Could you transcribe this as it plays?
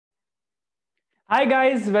Hi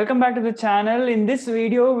guys, welcome back to the channel. In this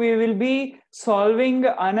video, we will be solving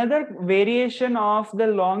another variation of the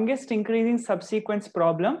longest increasing subsequence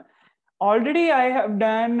problem. Already I have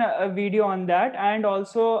done a video on that and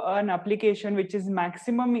also an application which is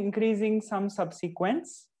maximum increasing sum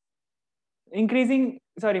subsequence.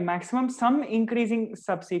 Maximum sum increasing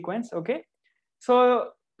subsequence, okay? So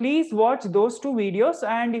please watch those two videos,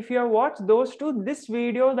 and if you have watched those two, this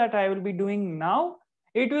video that I will be doing now,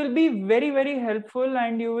 it will be very helpful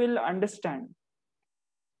and you will understand.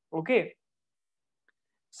 Okay.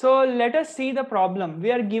 So let us see the problem.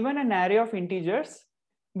 We are given an array of integers.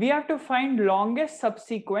 We have to find longest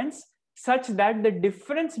subsequence such that the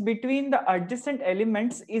difference between the adjacent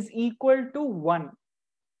elements is equal to 1.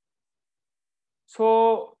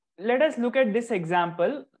 So let us look at this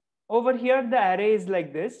example. Over here, the array is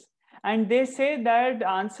like this, and they say that the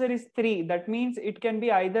answer is 3. That means it can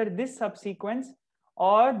be either this subsequence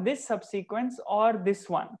or this subsequence or this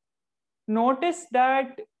one. Notice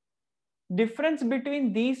that difference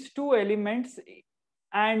between these two elements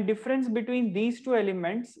and difference between these two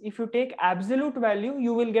elements, if you take absolute value,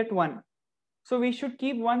 you will get 1. So we should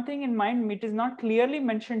keep one thing in mind. It is not clearly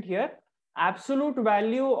mentioned here. Absolute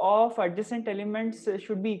value of adjacent elements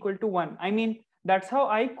should be equal to 1. I mean, that's how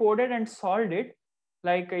I coded and solved it.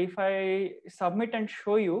 Like if I submit and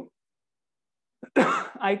show you,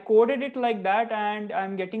 I coded it like that and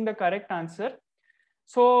I'm getting the correct answer.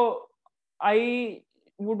 So I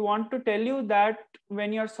would want to tell you that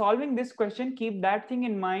when you're solving this question, keep that thing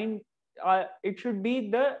in mind. It should be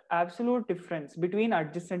the absolute difference between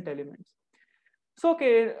adjacent elements. So,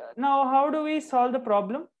 okay, now how do we solve the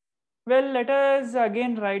problem? Well, let us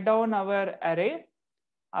again write down our array.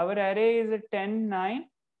 Our array is 10, 9,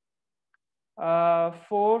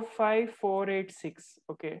 4, 5, 4, 8, 6.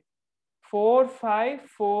 Okay, 4, 5,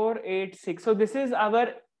 4, 8, 6. So this is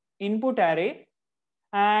our input array.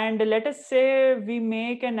 And let us say we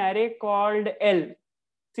make an array called L,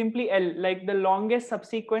 simply L, like the longest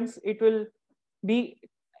subsequence, it will be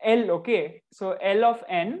L, okay? So L of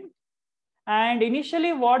n. And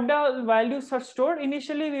initially, what the values are stored?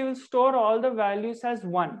 Initially, we will store all the values as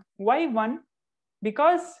 1. Why 1?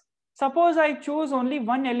 Because suppose I choose only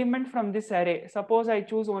one element from this array. Suppose I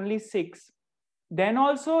choose only 6. Then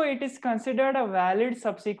also it is considered a valid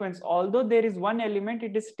subsequence. Although there is one element,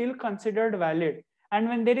 it is still considered valid. And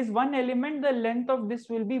when there is one element, the length of this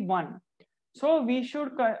will be 1. So we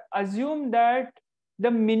should assume that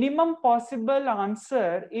the minimum possible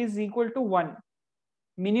answer is equal to 1.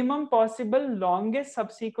 Minimum possible longest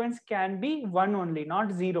subsequence can be 1 only,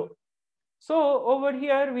 not 0. So over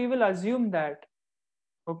here, we will assume that.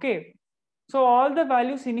 Okay. So all the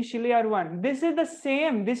values initially are 1. This is the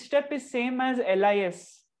same. This step is same as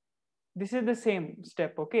LIS. This is the same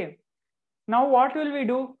step. Okay. Now what will we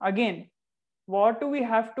do? Again, what do we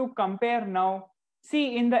have to compare now?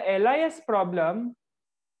 See, in the LIS problem,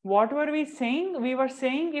 what were we saying? We were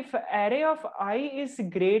saying if array of I is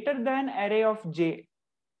greater than array of j.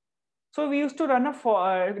 So we used to run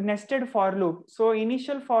a nested for loop. So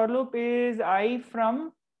initial for loop is I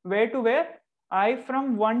from where to where? I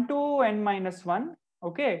from 1 to n minus 1.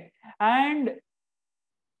 Okay. And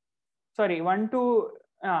sorry, 1 to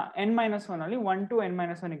n minus 1 only, 1 to n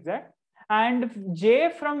minus 1 exact. And j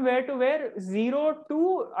from where to where? 0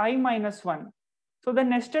 to I minus 1. So the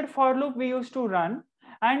nested for loop we used to run,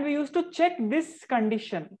 and we used to check this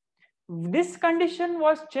condition. This condition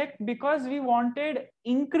was checked because we wanted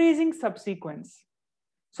increasing subsequence.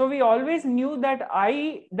 So we always knew that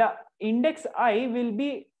the index I will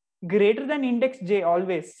be greater than index j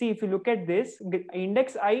always. See, if you look at this,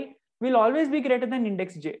 index I will always be greater than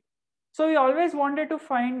index j. So we always wanted to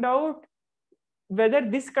find out whether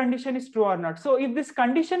this condition is true or not. So if this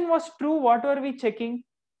condition was true, what were we checking?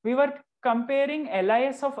 We were comparing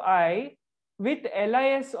LIS of I with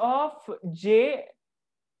LIS of j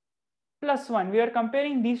plus 1. We are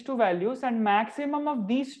comparing these two values, and maximum of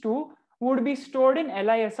these two would be stored in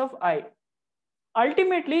LIS of I.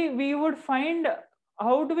 Ultimately, we would find,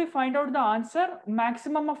 how do we find out the answer?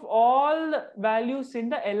 Maximum of all values in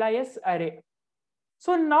the LIS array.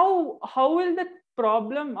 So now how will the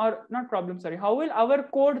problem, or not problem, sorry, how will our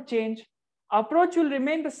code change? Approach will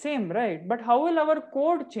remain the same, right? But how will our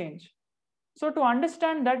code change? So to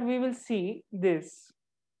understand that, we will see this.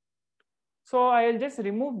 So I'll just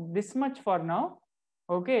remove this much for now.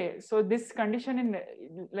 Okay, so this condition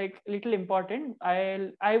is like little important.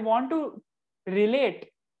 I want to relate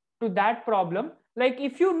to that problem. Like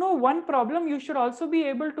if you know one problem, you should also be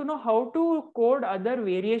able to know how to code other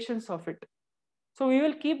variations of it. So we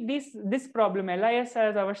will keep this problem LIS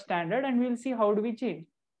as our standard, and we will see how do we change.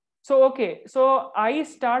 So, okay, so I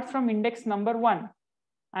starts from index number 1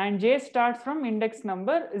 and j starts from index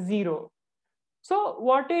number 0. So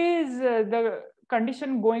what is the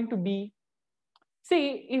condition going to be?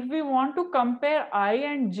 See, if we want to compare I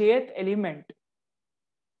and jth element,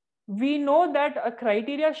 we know that a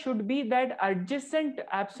criteria should be that adjacent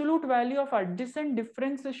absolute value of adjacent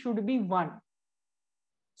difference should be 1.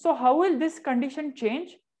 So how will this condition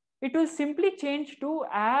change? It will simply change to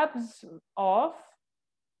abs of,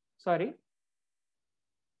 sorry.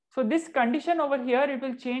 So this condition over here, it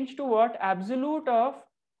will change to what? Absolute of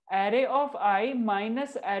array of I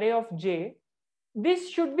minus array of j. This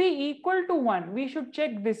should be equal to 1. We should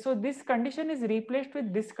check this. So this condition is replaced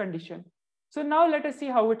with this condition. So now let us see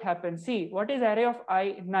how it happens. See, what is array of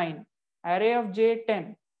I? 9. Array of j?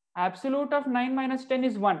 10. Absolute of 9 minus 10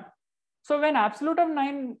 is 1. So when absolute of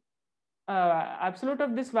 9, absolute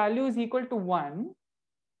of this value is equal to 1,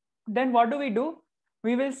 then what do?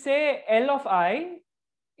 We will say L of I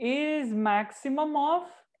is maximum of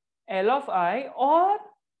L of I or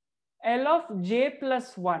L of j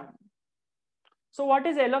plus 1. So what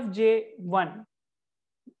is L of j? 1.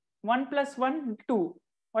 1 plus 1, 2.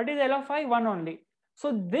 What is L of I? 1 only.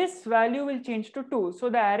 So this value will change to 2. So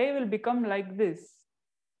the array will become like this.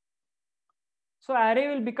 So array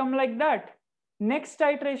will become like that. Next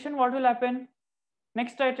iteration, what will happen?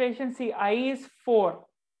 Next iteration, see, I is 4.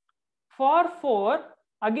 For 4,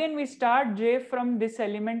 again we start j from this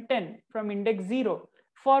element 10, from index 0.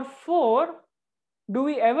 For 4, do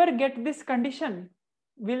we ever get this condition?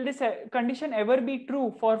 Will this condition ever be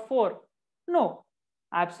true for 4? No.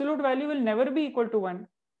 Absolute value will never be equal to 1.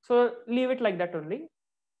 So leave it like that only.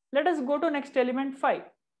 Let us go to next element 5.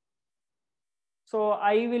 So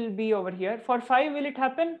I will be over here. For 5, will it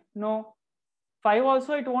happen? No. 5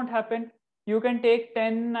 also it won't happen. You can take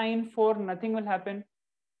 10, 9, 4, nothing will happen.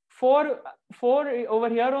 4 over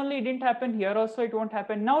here only it didn't happen. Here also it won't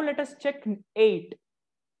happen. Now let us check 8.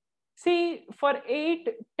 See, for 8,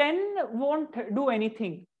 10 won't do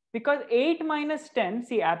anything because 8 minus 10,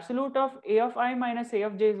 see, absolute of a of I minus a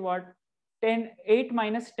of j is what? 10, 8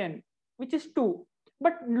 minus 10, which is 2.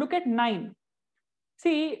 But look at 9.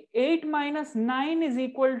 See, 8 minus 9 is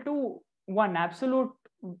equal to 1.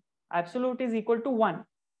 Absolute is equal to 1.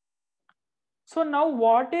 So now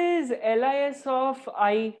what is LIS of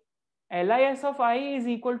I? LIS of I is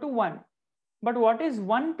equal to 1. But what is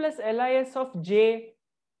 1 plus LIS of j?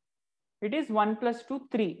 It is 1 plus 2,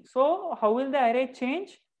 3. So how will the array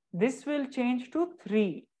change? This will change to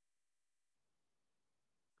 3.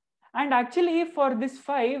 And actually for this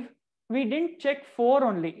 5, we didn't check 4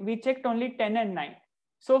 only. We checked only 10 and 9.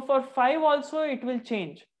 So for 5 also it will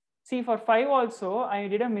change. See, for 5 also I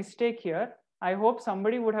did a mistake here. I hope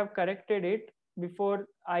somebody would have corrected it before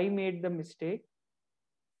I made the mistake.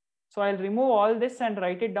 So I'll remove all this and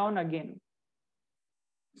write it down again.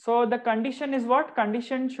 So the condition is what?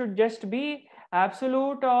 Condition should just be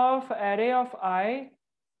absolute of array of I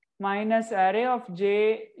minus array of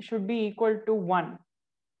j should be equal to 1.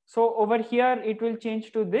 So over here it will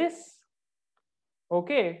change to this.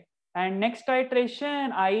 Okay. And next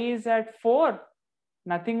iteration I is at 4.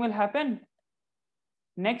 Nothing will happen.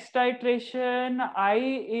 Next iteration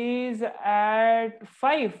I is at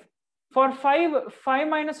 5. For 5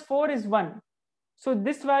 minus 4 is 1. So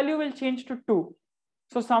this value will change to 2.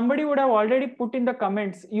 So somebody would have already put in the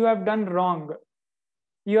comments, you have done wrong.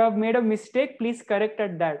 You have made a mistake, please correct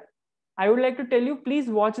at that. I would like to tell you, please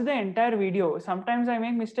watch the entire video. Sometimes I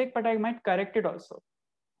make mistake, but I might correct it also.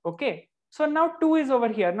 Okay. So now 2 is over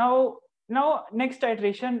here. Now next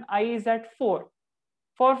iteration, I is at 4.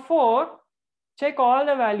 For 4, check all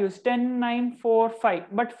the values, 10, 9, 4, 5.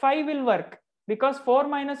 But 5 will work because 4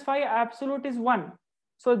 minus 5 absolute is 1.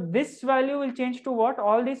 So this value will change to what?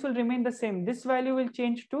 All these will remain the same. This value will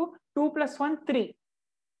change to 2 plus 1, 3.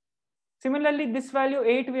 Similarly, this value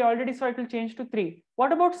 8, we already saw it will change to 3.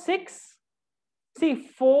 What about 6? See,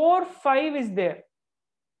 4, 5 is there.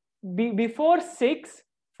 Before 6,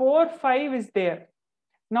 4, 5 is there.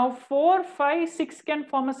 Now 4, 5, 6 can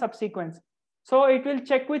form a subsequence. So it will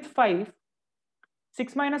check with 5.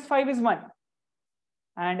 6 minus 5 is 1.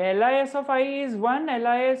 And LIS of I is 1,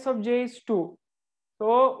 LIS of j is 2.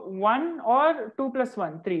 So 1 or 2 plus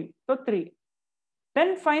 1, 3. So 3.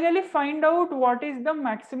 Then finally find out what is the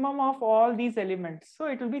maximum of all these elements. So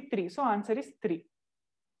it will be 3. So answer is 3.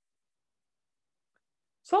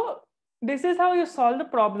 So this is how you solve the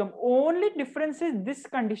problem. Only difference is this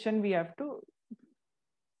condition we have to,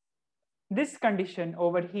 this condition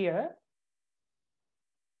over here,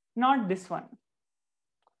 not this one.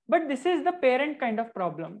 But this is the parent kind of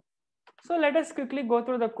problem. So let us quickly go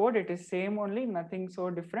through the code. It is same only, nothing so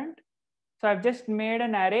different. So I've just made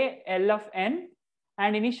an array L of n,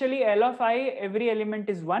 and initially L of I, every element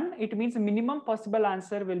is 1. It means minimum possible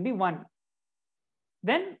answer will be 1.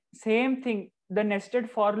 Then same thing, the nested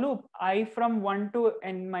for loop, I from 1 to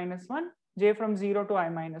n minus 1, j from 0 to I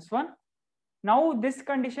minus 1. Now this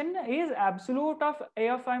condition is absolute of a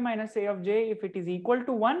of I minus a of j. If it is equal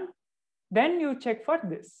to 1, then you check for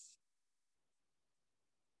this.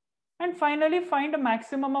 And finally, find a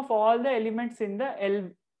maximum of all the elements in the L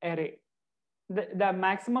array. The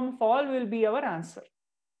maximum of all will be our answer.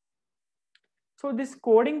 So this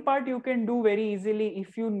coding part you can do very easily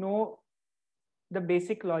if you know the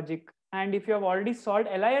basic logic. And if you have already solved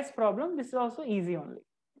LIS problem, this is also easy only.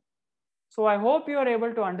 So I hope you are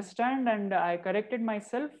able to understand, and I corrected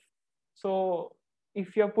myself. So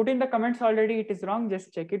if you have put in the comments already, it is wrong,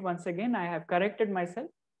 just check it once again. I have corrected myself.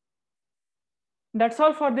 That's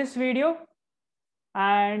all for this video.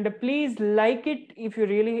 And please like it if you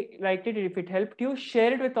really liked it, if it helped you.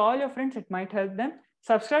 Share it with all your friends, it might help them.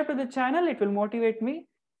 Subscribe to the channel, it will motivate me.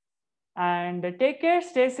 And take care,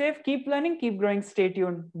 stay safe, keep learning, keep growing, stay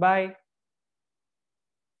tuned. Bye.